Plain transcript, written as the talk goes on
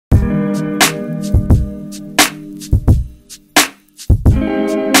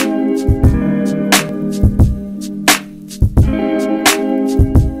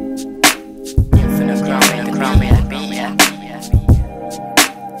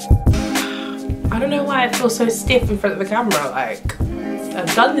don't know why I feel so stiff in front of the camera. Like,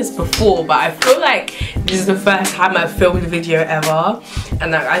 I've done this before, but I feel like this is the first time I've filmed a video ever.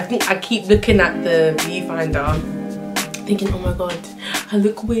 And like, I think I keep looking at the viewfinder thinking, oh my god, I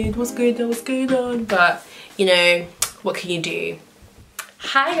look weird, what's going on, what's going on? But, you know, what can you do?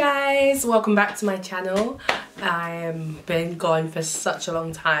 Hi guys, welcome back to my channel. I've been gone for such a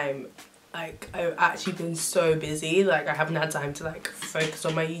long time. Like, I've actually been so busy, like I haven't had time to like focus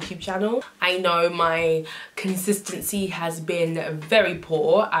on my YouTube channel. I know my consistency has been very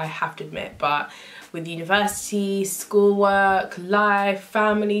poor, I have to admit, but with university, schoolwork, life,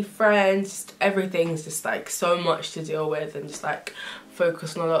 family, friends, just everything's just like so much to deal with and just like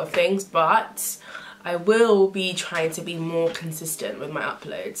focus on a lot of things. But I will be trying to be more consistent with my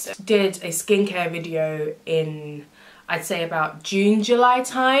uploads. Did a skincare video in, I'd say about June, July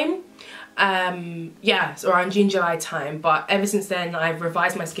time. Yeah, it's around June, July time, but ever since then I've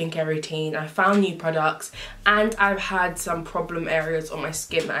revised my skincare routine, I found new products, and I've had some problem areas on my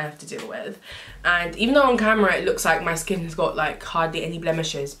skin that I have to deal with. And even though on camera it looks like my skin has got like hardly any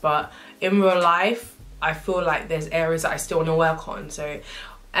blemishes, but in real life I feel like there's areas that I still want to work on. So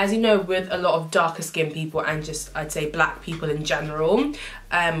as you know, with a lot of darker skin people and just I'd say black people in general,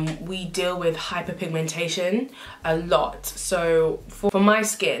 we deal with hyperpigmentation a lot. So for my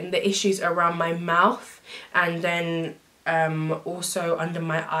skin, the issues around my mouth and then also under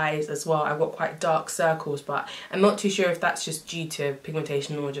my eyes as well. I've got quite dark circles, but I'm not too sure if that's just due to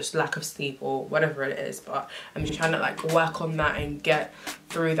pigmentation or just lack of sleep or whatever it is. But I'm just trying to like work on that and get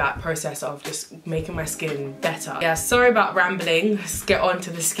through that process of just making my skin better. Yeah, sorry about rambling. Let's get on to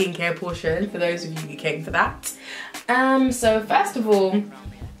the skincare portion for those of you who came for that. So first of all,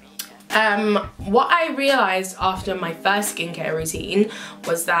 what I realised after my first skincare routine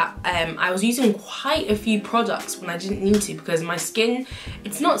was that I was using quite a few products when I didn't need to, because my skin,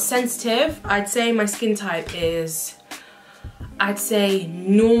 it's not sensitive. I'd say my skin type is, I'd say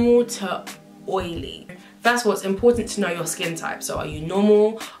normal to oily. First of all, it's important to know your skin type. So are you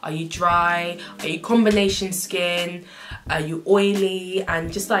normal? Are you dry? Are you combination skin? Are you oily?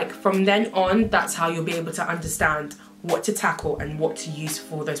 And just like from then on, that's how you'll be able to understand what to tackle and what to use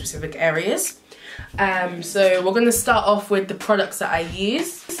for those specific areas. So we're gonna start off with the products that I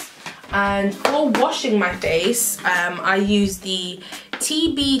use. And for washing my face, I use the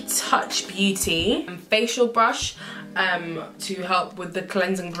TB Touch Beauty facial brush to help with the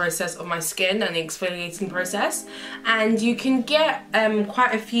cleansing process of my skin and the exfoliating process. And you can get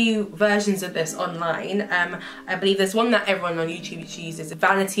quite a few versions of this online. I believe there's one that everyone on YouTube uses, the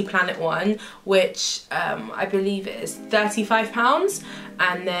Vanity Planet one, which I believe is £35,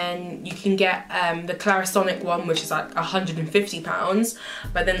 and then you can get the Clarisonic one, which is like £150.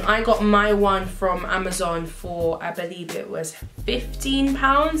 But then I got my one from Amazon for, I believe it was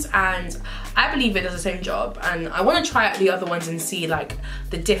 £15, and I believe it does the same job. And I want to try out the other ones and see like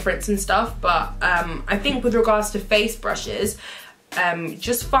the difference and stuff. But I think with regards to face brushes,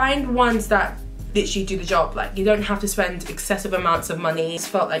 just find ones that literally do the job. Like, you don't have to spend excessive amounts of money. I just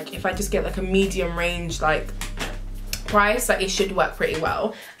felt like if I just get like a medium range like price, like it should work pretty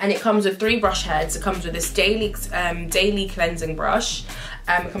well. And it comes with 3 brush heads. It comes with this daily cleansing brush.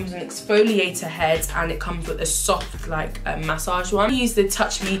 It comes with an exfoliator head, and it comes with a soft like massage one. I use the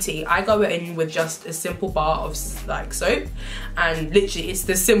Touch Beauty. I go in with just a simple bar of like soap, and literally it's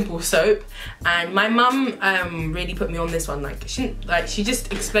the simple soap. And my mum really put me on this one. Like she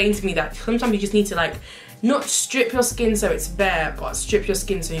just explained to me that sometimes you just need to like not strip your skin so it's bare, but strip your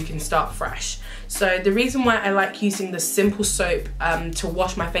skin so you can start fresh. So the reason why I like using the simple soap to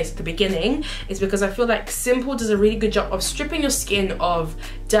wash my face at the beginning is because I feel like simple does a really good job of stripping your skin of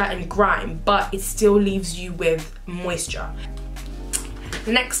dirt and grime, but it still leaves you with moisture.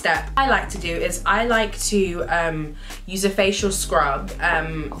 The next step I like to do is I like to use a facial scrub.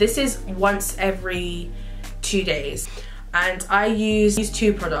 This is once every 2 days. And I use these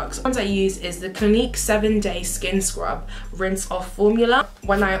 2 products. The ones I use is the Clinique 7-Day Skin Scrub Rinse Off Formula.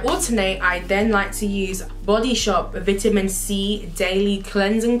 When I alternate, I then like to use Body Shop Vitamin C Daily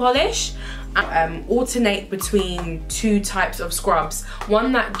Cleansing Polish. Alternate between 2 types of scrubs.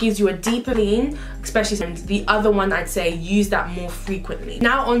 One that gives you a deeper clean, especially, and the other one I'd say use that more frequently.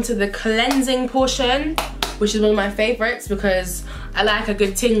 Now onto the cleansing portion, which is one of my favorites because I like a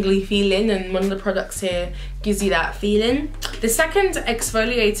good tingly feeling, and one of the products here gives you that feeling. The second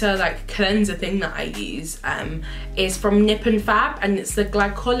exfoliator like cleanser thing that I use is from Nip and Fab, and it's the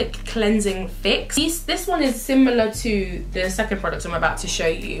Glycolic Cleansing Fix. This one is similar to the second product I'm about to show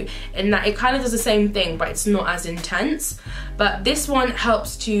you in that it kind of does the same thing, but it's not as intense. But this one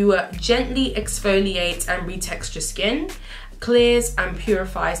helps to gently exfoliate and retexture skin. clears and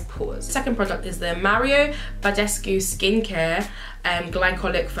purifies pores. Second product is the Badescu Skincare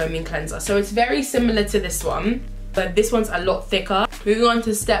Glycolic Foaming Cleanser. So it's very similar to this one, but this one's a lot thicker. Moving on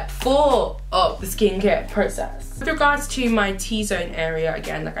to step 4 of the skincare process. With regards to my T-zone area,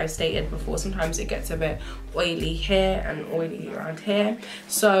 again, like I stated before, sometimes it gets a bit oily here and oily around here.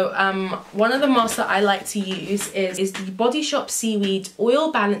 So one of the masks that I like to use is the Body Shop Seaweed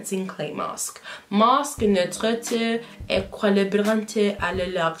Oil Balancing Clay Mask. Masque neutre équilibrante à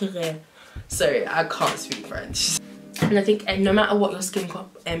l'agréable. Sorry, I can't speak French. And I think no matter what your skin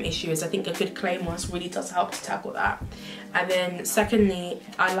issue is, I think a good clay mask really does help to tackle that. And then secondly,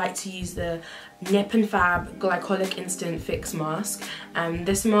 I like to use the FAB Glycolic Instant Fix Mask.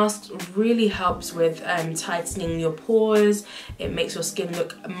 This mask really helps with tightening your pores. It makes your skin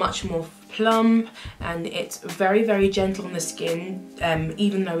look much more plump, and it's very, very gentle on the skin,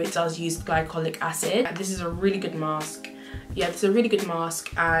 even though it does use glycolic acid. This is a really good mask. Yeah, it's a really good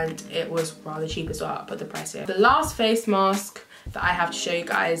mask, and it was rather cheap as well. I'll put the price here. The last face mask that I have to show you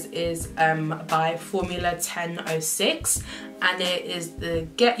guys is by Formula 1006, and it is the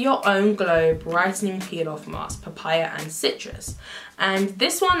Get Your Own Glow Brightening Peel Off Mask, Papaya and Citrus. And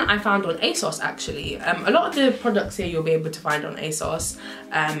this one I found on ASOS actually. A lot of the products here you'll be able to find on ASOS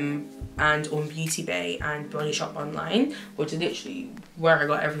and on Beauty Bay and Body Shop Online, which is literally where I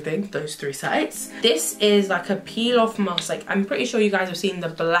got everything, those 3 sites. This is like a peel off mask. Like, I'm pretty sure you guys have seen the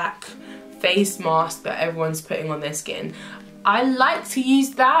black face mask that everyone's putting on their skin. I like to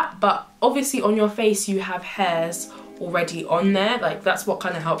use that, but obviously on your face you have hairs already on there. Like, that's what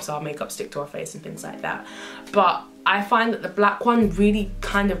kind of helps our makeup stick to our face and things like that. But I find that the black one really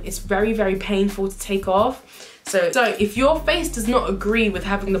kind of, it's very, very painful to take off. So if your face does not agree with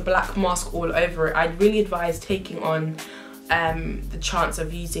having the black mask all over it, I'd really advise taking on the chance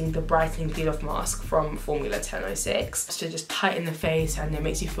of using the Brightening Peel Off Mask from Formula 1006 to just tighten the face, and it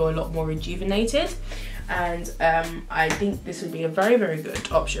makes you feel a lot more rejuvenated. And I think this would be a very, very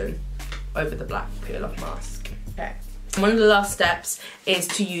good option over the black peel off mask. Okay. One of the last steps is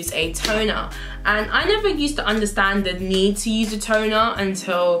to use a toner, and I never used to understand the need to use a toner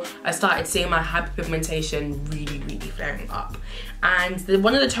until I started seeing my hyperpigmentation really flaring up. And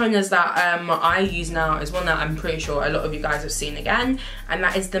one of the toners that I use now is one that I'm pretty sure a lot of you guys have seen again, and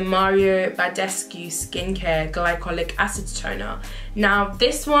that is the Badescu Skincare Glycolic Acid Toner. Now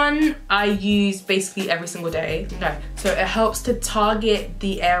this one I use basically every single day. Okay, so it helps to target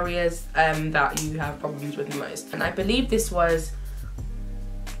the areas that you have problems with the most. And I believe this was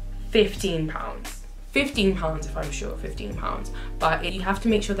 £15. £15 if I'm sure, £15. But you have to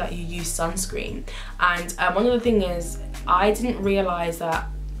make sure that you use sunscreen. And one of the things is, I didn't realise that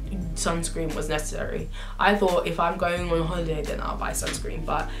sunscreen was necessary. I thought if I'm going on holiday then I'll buy sunscreen,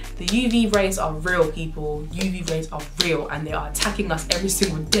 but the UV rays are real, people. UV rays are real, and they are attacking us every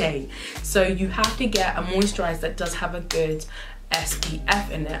single day. So you have to get a moisturiser that does have a good SPF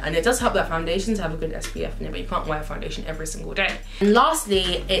in it, and it does help that foundations have a good SPF in it, but you can't wear foundation every single day. And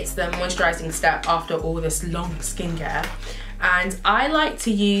lastly, it's the moisturizing step after all this long skincare, and I like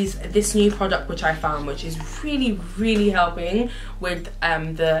to use this new product which I found, which is really helping with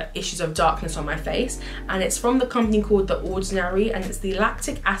the issues of darkness on my face, and it's from the company called The Ordinary, and it's the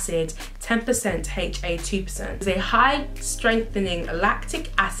Lactic Acid 10% HA2%. It's a high strengthening lactic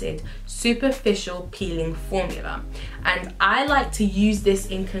acid superficial peeling formula, and I like to use this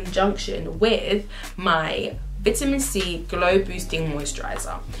in conjunction with my Vitamin C Glow Boosting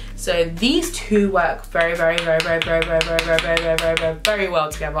Moisturiser. So these two work very well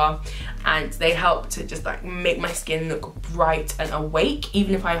together, and they help to just like make my skin look bright and awake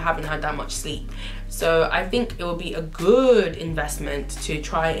even if I haven't had that much sleep. So I think it will be a good investment to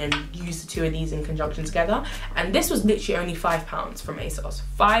try and use the two of these in conjunction together. And this was literally only £5 from ASOS.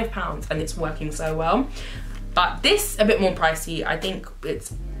 £5, and it's working so well. But this, a bit more pricey. I think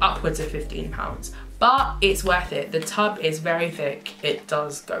it's upwards of £15. But it's worth it. The tub is very thick. It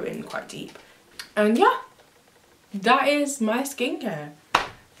does go in quite deep. And yeah, that is my skincare.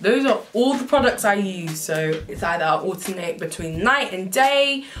 Those are all the products I use. So it's either I alternate between night and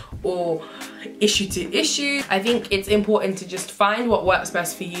day or issue to issue. I think it's important to just find what works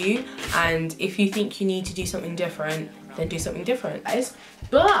best for you. And if you think you need to do something different, then do something different, guys.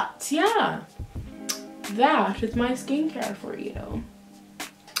 But yeah, that is my skincare for you.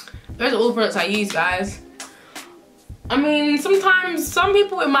 Those are all the products I use, guys. I mean, sometimes, some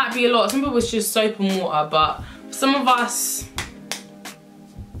people it might be a lot. Some people it's just soap and water, but some of us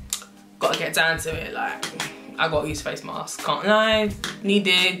gotta get down to it. Like, I gotta use face masks, can't lie.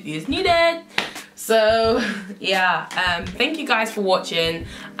 Needed is needed. So yeah, thank you guys for watching,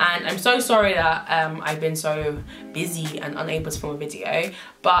 and I'm so sorry that I've been so busy and unable to film a video,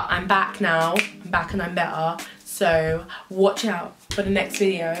 but I'm back now. I'm back and I'm better. So watch out for the next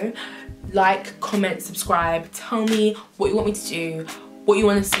video. Like, comment, subscribe, tell me what you want me to do, what you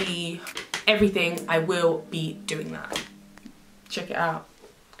want to see, everything. I will be doing that. Check it out.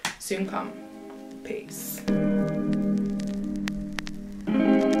 Soon come. Peace.